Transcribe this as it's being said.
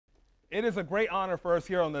It is a great honor for us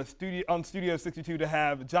here on the Studio 62 to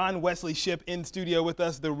have John Wesley Shipp in studio with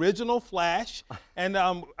us, the original Flash. And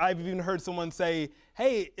I've even heard someone say,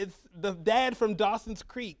 hey, it's the dad from Dawson's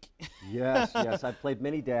Creek. Yes, yes. I've played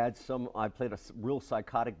many dads. I played a real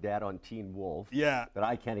psychotic dad on Teen Wolf. Yeah. But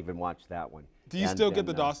I can't even watch that one. Do you still get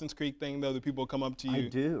the Dawson's Creek thing, though, that people come up to you? I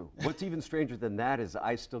do. What's even stranger than that is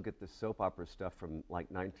I still get the soap opera stuff from like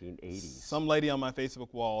 1980s. Some lady on my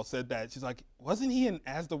Facebook wall said that. She's like, wasn't he in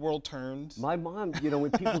As the World Turns? My mom, you know,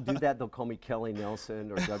 when people do that, they'll call me Kelly Nelson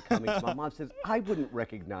or Doug Cummings. My mom says, I wouldn't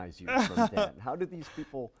recognize you from then. How do these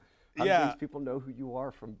people... How do these people know who you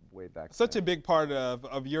are from way back Such then? a big part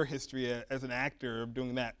of your history as an actor, of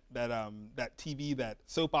doing that TV, that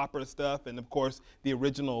soap opera stuff, and of course the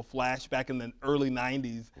original Flash back in the early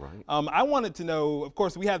 90s. Right. I wanted to know, of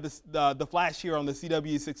course we have this, the Flash here on the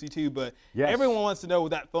CW 62, but yes. Everyone wants to know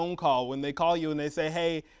that phone call when they call you and they say,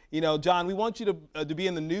 hey, you know, John, we want you to be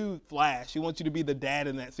in the new Flash. We want you to be the dad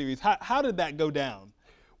in that series. How did that go down?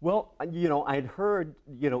 Well, you know, I'd heard,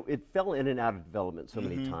 you know, it fell in and out of development so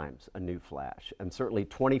many times, a new Flash. And certainly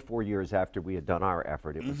 24 years after we had done our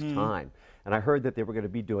effort, it was time. And I heard that they were going to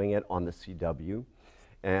be doing it on the CW.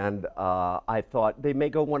 And I thought they may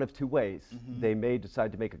go one of two ways. They may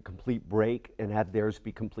decide to make a complete break and have theirs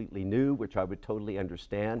be completely new, which I would totally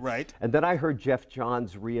understand. Right. And then I heard Jeff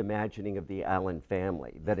Johns' reimagining of the Allen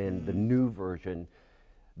family, that in the new version,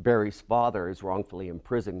 Barry's father is wrongfully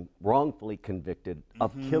imprisoned, wrongfully convicted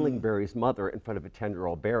of killing Barry's mother in front of a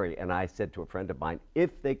 10-year-old Barry. And I said to a friend of mine,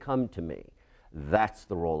 if they come to me, that's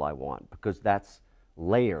the role I want, because that's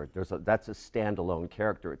layered. That's a standalone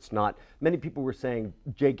character. It's not, many people were saying,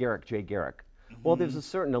 Jay Garrick, Jay Garrick. Well, there's a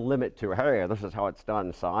certain limit to, hey, this is how it's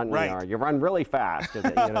done, son. Right. You know, you run really fast. And,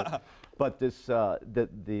 you know. But this,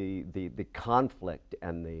 the conflict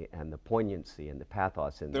and the poignancy and the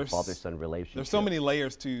pathos in the father-son relationship. There's so many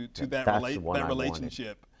layers to that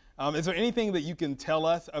relationship. Is there anything that you can tell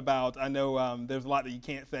us about? I know there's a lot that you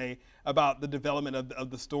can't say about the development of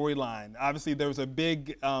the storyline. Obviously, there was a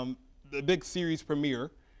big series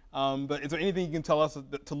premiere. But is there anything you can tell us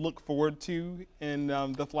to look forward to in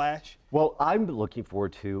The Flash? Well, I'm looking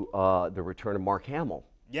forward to the return of Mark Hamill.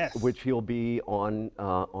 Yes. Which he'll be on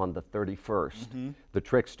the 31st. The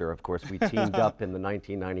Trickster, of course, we teamed up in the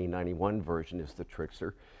 1990-91 version as the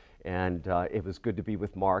Trickster. And it was good to be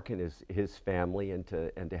with Mark and his family and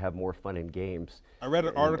to have more fun and games. I read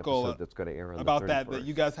an article that's going to air on about the 31st. that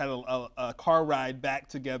you guys had a car ride back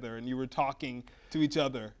together and you were talking to each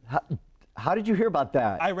other. How did you hear about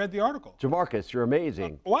that? I read the article. Jamarcus, you're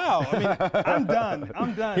amazing. Wow, I mean, I'm done.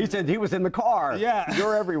 I'm done. He said he was in the car. Yeah.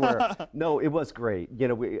 You're everywhere. No, it was great. You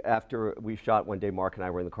know, after we shot one day, Mark and I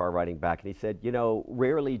were in the car riding back, and he said, you know,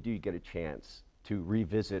 rarely do you get a chance to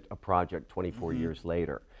revisit a project 24 years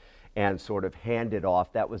later and sort of hand it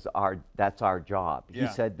off. That's our job. Yeah.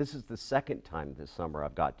 He said, this is the second time this summer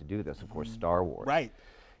I've got to do this, of course, Star Wars. Right.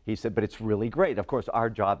 He said, but it's really great. Of course, our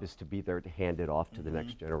job is to be there to hand it off to the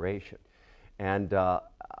next generation. And,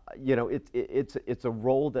 you know, it's a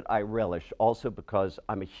role that I relish also because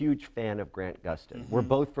I'm a huge fan of Grant Gustin. We're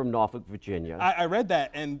both from Norfolk, Virginia. I read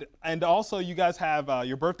that. And also you guys have,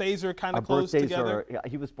 your birthdays are kind of close together.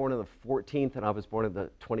 He was born on the 14th and I was born on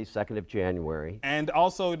the 22nd of January. And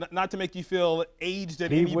also, not to make you feel aged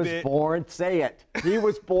at any bit. He was born, say it. He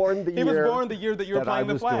was born the year that you were playing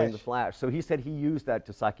The Flash. Doing The Flash. So he said he used that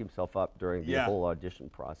to psych himself up during the whole audition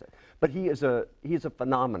process. But he's a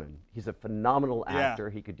phenomenon. He's a phenomenal actor.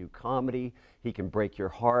 He could do comedy. He can break your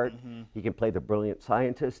heart. He can play the brilliant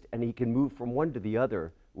scientist, and he can move from one to the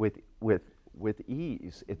other with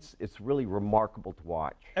ease. It's really remarkable to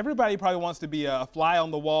watch. Everybody probably wants to be a fly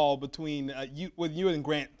on the wall between you and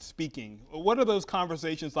Grant speaking. What are those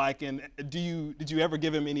conversations like? And did you ever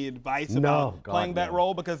give him any advice about playing that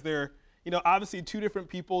role? Because they're, you know, obviously two different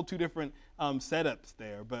people, two different setups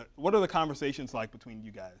there. But what are the conversations like between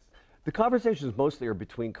you guys? The conversations mostly are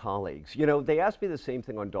between colleagues. You know, they asked me the same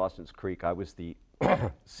thing on Dawson's Creek. I was the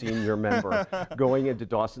senior member going into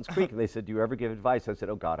Dawson's Creek, and they said, do you ever give advice? I said,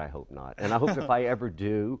 oh God, I hope not. And I hope if I ever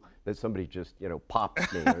do, that somebody just, you know,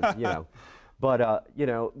 pops me, or, you know. But, you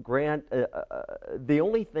know, Grant, the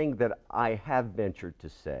only thing that I have ventured to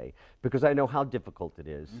say, because I know how difficult it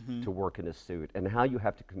is to work in a suit and how you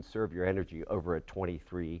have to conserve your energy over a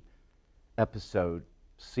 23 episode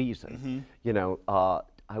season, you know,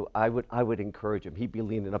 I would encourage him. He'd be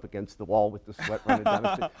leaning up against the wall with the sweat running down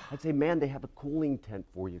his face. I'd say, man, they have a cooling tent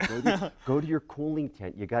for you. Go to your cooling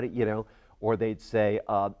tent. You got it, you know. Or they'd say,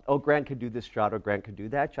 oh, Grant could do this shot, or Grant could do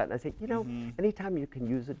that shot. And I say, you know, anytime you can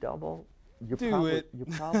use a double, you probably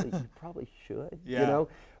should. You know.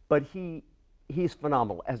 But he he's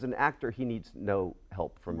phenomenal. As an actor, he needs no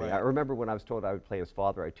help from me. Right. I remember when I was told I would play his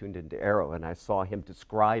father, I tuned into Arrow, and I saw him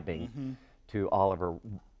describing to Oliver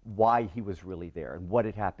why he was really there and what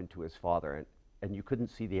had happened to his father, and you couldn't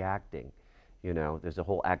see the acting. You know, there's a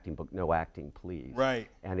whole acting book, No Acting, Please. Right.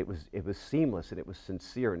 And it was seamless, and it was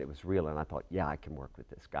sincere, and it was real, and I thought, yeah, I can work with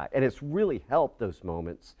this guy. And it's really helped those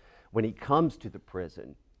moments when he comes to the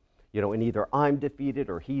prison, you know, and either I'm defeated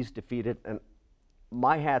or he's defeated, and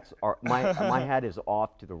my hat is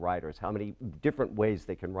off to the writers, how many different ways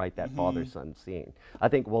they can write that father-son scene. I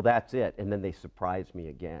think, well, that's it, and then they surprise me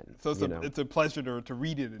again. So it's a pleasure to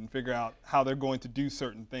read it and figure out how they're going to do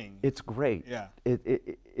certain things. It's great. Yeah.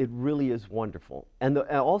 It really is wonderful. And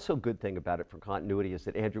also good thing about it for continuity is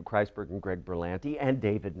that Andrew Kreisberg and Greg Berlanti and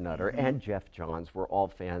David Nutter and Jeff Johns were all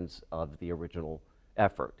fans of the original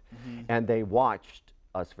effort. And they watched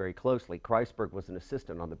us very closely. Kreisberg was an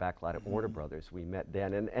assistant on the backlot at Warner Brothers. We met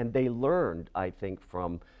then, and they learned, I think,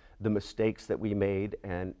 from the mistakes that we made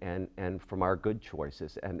and from our good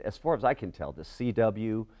choices. And as far as I can tell, the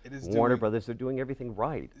CW, Warner Brothers, they're doing everything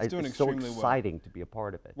right. It's so exciting to be a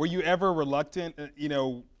part of it. Were you ever reluctant, you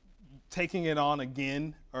know, taking it on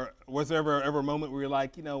again? Or was there ever a moment where you're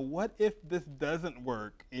like, you know, what if this doesn't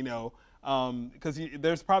work, you know? Because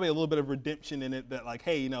there's probably a little bit of redemption in it that, like,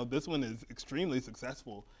 hey, you know, this one is extremely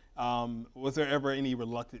successful. Was there ever any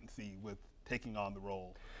reluctancy with taking on the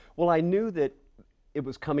role? Well, I knew that it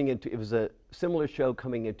was a similar show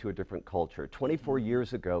coming into a different culture. 24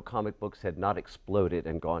 years ago, comic books had not exploded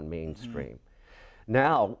and gone mainstream.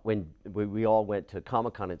 Now, when we all went to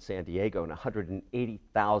Comic-Con in San Diego and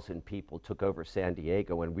 180,000 people took over San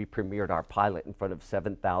Diego, and we premiered our pilot in front of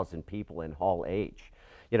 7,000 people in Hall H.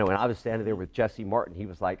 You know, and I was standing there with Jesse Martin. He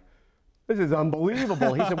was like, this is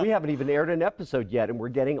unbelievable. He said, we haven't even aired an episode yet, and we're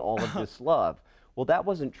getting all of this love. Well, that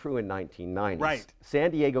wasn't true in 1990. Right.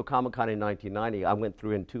 San Diego Comic-Con in 1990, I went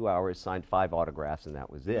through in 2 hours, signed 5 autographs, and that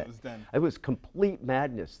was it. It was done. It was complete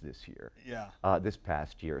madness this year, yeah. This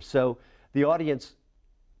past year. So the audience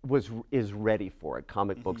is ready for it.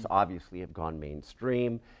 Comic books obviously have gone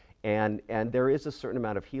mainstream. And there is a certain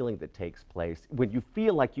amount of healing that takes place when you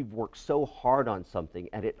feel like you've worked so hard on something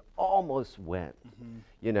and it almost went,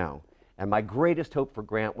 you know. And my greatest hope for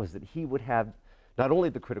Grant was that he would have not only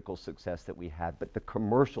the critical success that we had, but the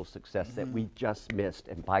commercial success that we just missed,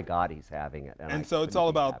 and by God, he's having it. And so it's all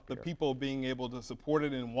about the people being able to support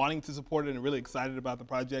it and wanting to support it and really excited about the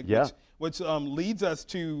project, which leads us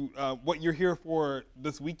to what you're here for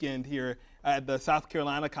this weekend here at the South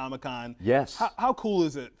Carolina Comic-Con. Yes. How cool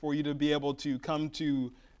is it for you to be able to come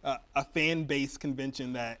to a fan-based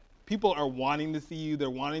convention that people are wanting to see you, they're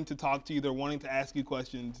wanting to talk to you, they're wanting to ask you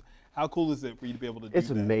questions? How cool is it for you to be able to do that?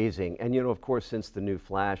 It's amazing. And, you know, of course, since the new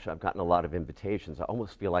Flash, I've gotten a lot of invitations. I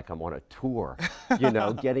almost feel like I'm on a tour, you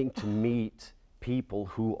know, getting to meet people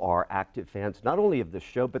who are active fans, not only of the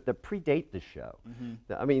show, but that predate the show.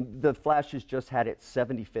 I mean, the Flash has just had its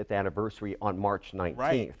 75th anniversary on March 19th.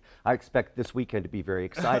 Right. I expect this weekend to be very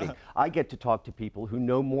exciting. I get to talk to people who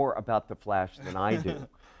know more about the Flash than I do,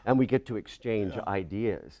 and we get to exchange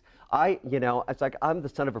ideas. You know, it's like I'm the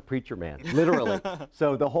son of a preacher man, literally.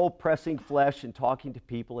 So the whole pressing flesh and talking to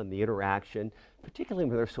people and the interaction, particularly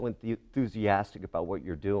when they're so enthusiastic about what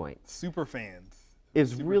you're doing. Super fans.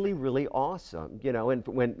 Is really, really awesome, you know. And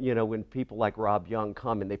when people like Rob Young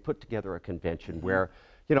come and they put together a convention where,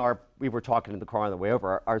 you know, we were talking in the car on the way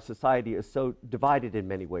over, our society is so divided in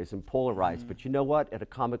many ways and polarized. But you know what? At a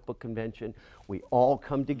comic book convention, we all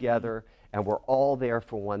come together and we're all there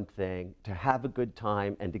for one thing, to have a good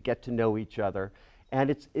time and to get to know each other. And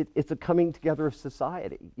it's a coming together of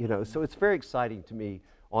society, you know. So it's very exciting to me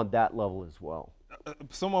on that level as well.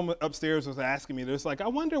 Someone upstairs was asking me, there's like, I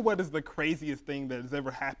wonder what is the craziest thing that has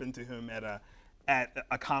ever happened to him at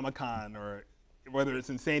a Comic-Con, or whether it's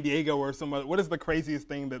in San Diego or some other. What is the craziest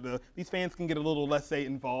thing that these fans can get a little, let's say,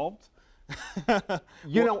 involved?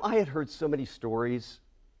 You know, I had heard so many stories.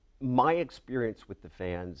 My experience with the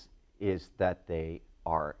fans is that they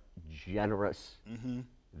are generous,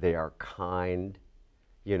 they are kind,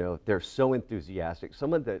 you know, they're so enthusiastic.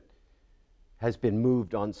 Someone that has been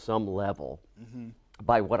moved on some level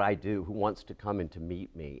by what I do, who wants to come and to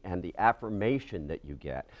meet me, and the affirmation that you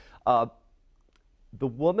get. The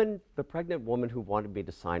pregnant woman who wanted me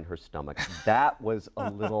to sign her stomach, that was a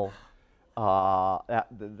little,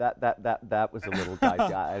 that was a little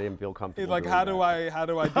dicey. I didn't feel comfortable. He's like, how do I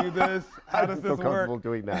do this? How does this work? I didn't feel comfortable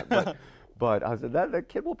doing that. But I said, that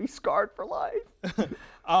kid will be scarred for life.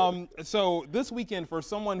 So this weekend, for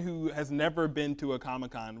someone who has never been to a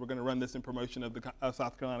Comic-Con, we're going to run this in promotion of the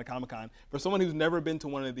South Carolina Comic-Con. For someone who's never been to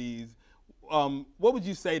one of these, what would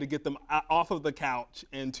you say to get them off of the couch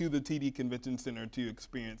and to the TD Convention Center to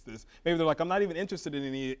experience this? Maybe they're like, I'm not even interested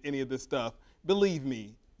in any of this stuff. Believe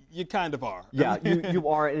me, you kind of are. Yeah, you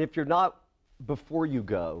are, and if you're not before you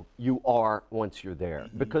go, you are once you're there.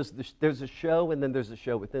 Mm-hmm. Because there's a show, and then there's a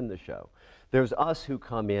show within the show. There's us who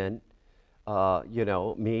come in, you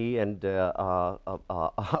know, me and over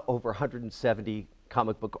 170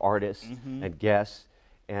 comic book artists and guests,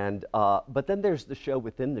 and but then there's the show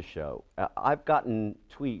within the show. I've gotten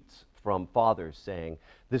tweets from fathers saying,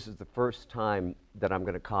 this is the first time that I'm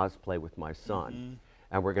going to cosplay with my son,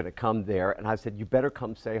 and we're going to come there. And I said, you better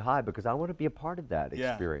come say hi, because I want to be a part of that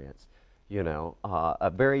experience. You know,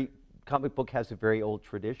 comic book has a very old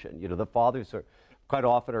tradition. You know, the fathers are quite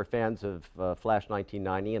often are fans of Flash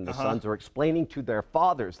 1990, and the sons are explaining to their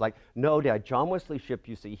fathers, like, no, Dad, John Wesley Shipp,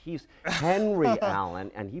 you see, he's Henry Allen,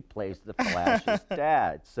 and he plays the Flash's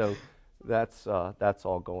dad. So that's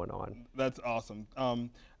all going on. That's awesome.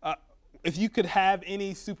 If you could have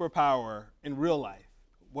any superpower in real life,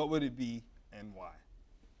 what would it be and why?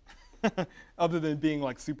 Other than being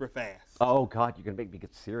like super fast. Oh God, you're gonna make me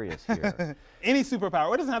get serious here. Any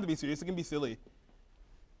superpower. It doesn't have to be serious. It can be silly.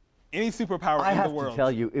 Any superpower in the world. I have to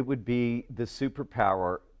tell you, it would be the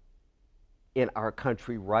superpower in our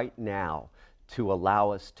country right now to allow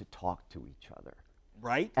us to talk to each other.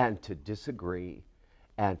 Right. And to disagree,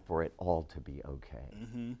 and for it all to be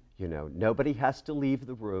okay. You know, nobody has to leave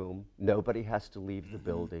the room. Nobody has to leave the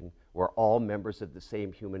building. We're all members of the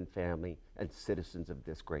same human family and citizens of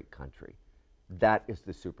this great country. That is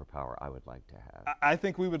the superpower I would like to have. I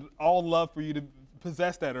think we would all love for you to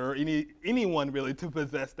possess that, or anyone really to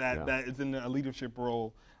possess that that is in a leadership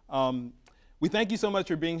role. We thank you so much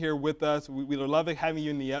for being here with us. We love having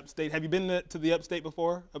you in the upstate. Have you been to the upstate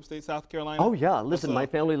before, upstate South Carolina? Oh yeah, listen, my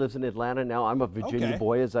family lives in Atlanta now. I'm a Virginia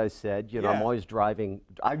boy, as I said. You know, I'm always driving.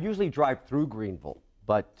 I usually drive through Greenville.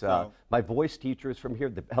 But my voice teacher is from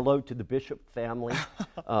here. Hello to the Bishop family.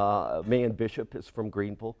 Man Bishop is from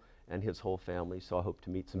Greenville, and his whole family. So I hope to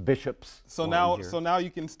meet some bishops. So now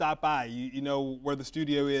you can stop by. You know where the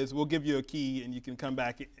studio is. We'll give you a key, and you can come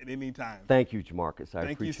back at any time. Thank you, Jamarcus. I appreciate that.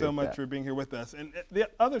 Thank you so much for being here with us. And the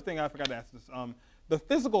other thing I forgot to ask is the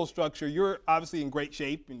physical structure. You're obviously in great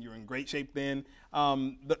shape, and you're in great shape then.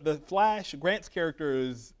 The Flash, Grant's character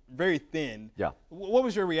is very thin. Yeah. What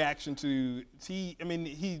was your reaction to? He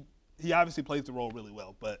obviously plays the role really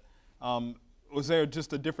well, but. Was there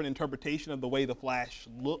just a different interpretation of the way the Flash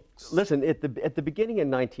looks? Listen, at the beginning in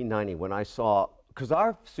 1990, when I saw, because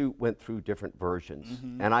our suit went through different versions,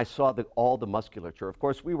 and I saw all the musculature. Of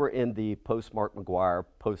course, we were in the post-Mark McGuire,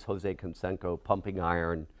 post-Jose Canseco, pumping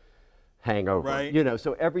iron, hangover. Right. You know,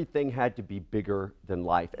 so everything had to be bigger than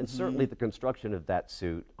life. And certainly the construction of that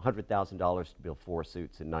suit, $100,000 to build 4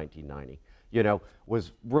 suits in 1990, you know,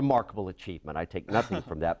 was remarkable achievement. I take nothing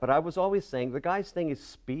from that. But I was always saying the guy's thing is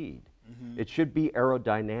speed. It should be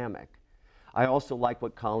aerodynamic. I also like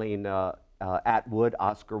what Colleen Atwood,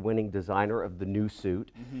 Oscar-winning designer of the new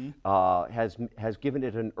suit, has given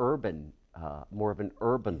it an urban, more of an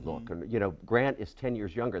urban look. And, you know, Grant is 10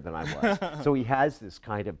 years younger than I was, so he has this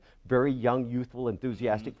kind of very young, youthful,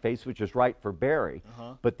 enthusiastic face, which is right for Barry.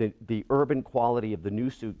 But the urban quality of the new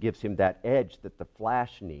suit gives him that edge that the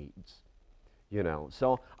Flash needs. You know,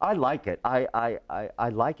 so I like it. I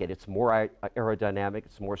like it. It's more aerodynamic.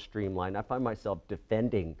 It's more streamlined. I find myself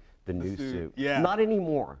defending the new suit. Not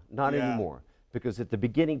anymore. Not anymore. Because at the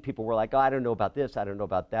beginning, people were like, oh, I don't know about this. I don't know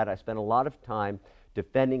about that. I spent a lot of time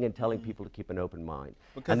defending and telling people to keep an open mind.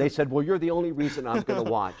 And they said, well, you're the only reason I'm going to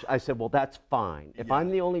watch. I said, well, that's fine. If I'm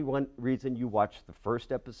the only reason you watch the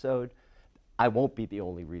first episode, I won't be the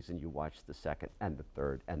only reason you watch the second and the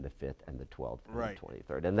third and the fifth and the 12th and the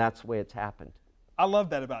 23rd. And that's the way it's happened. I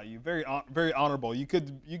love that about you. Very, very honorable. You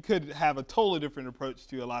could have a totally different approach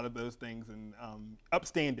to a lot of those things, and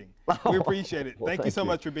upstanding. We appreciate it. Well, thank you so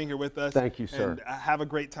much for being here with us. Thank you, sir. And have a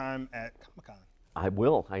great time at Comic-Con. I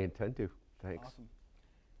will. I intend to. Thanks. Awesome.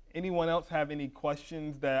 Anyone else have any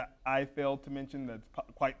questions that I failed to mention that's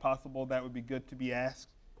quite possible that would be good to be asked?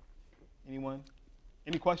 Anyone?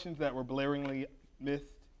 Any questions that were blaringly missed?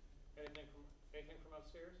 Anything from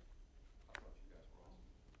upstairs?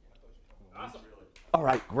 Awesome. All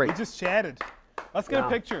right, great. We just chatted. Let's get a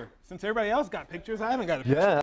picture. Since everybody else got pictures, I haven't got a picture.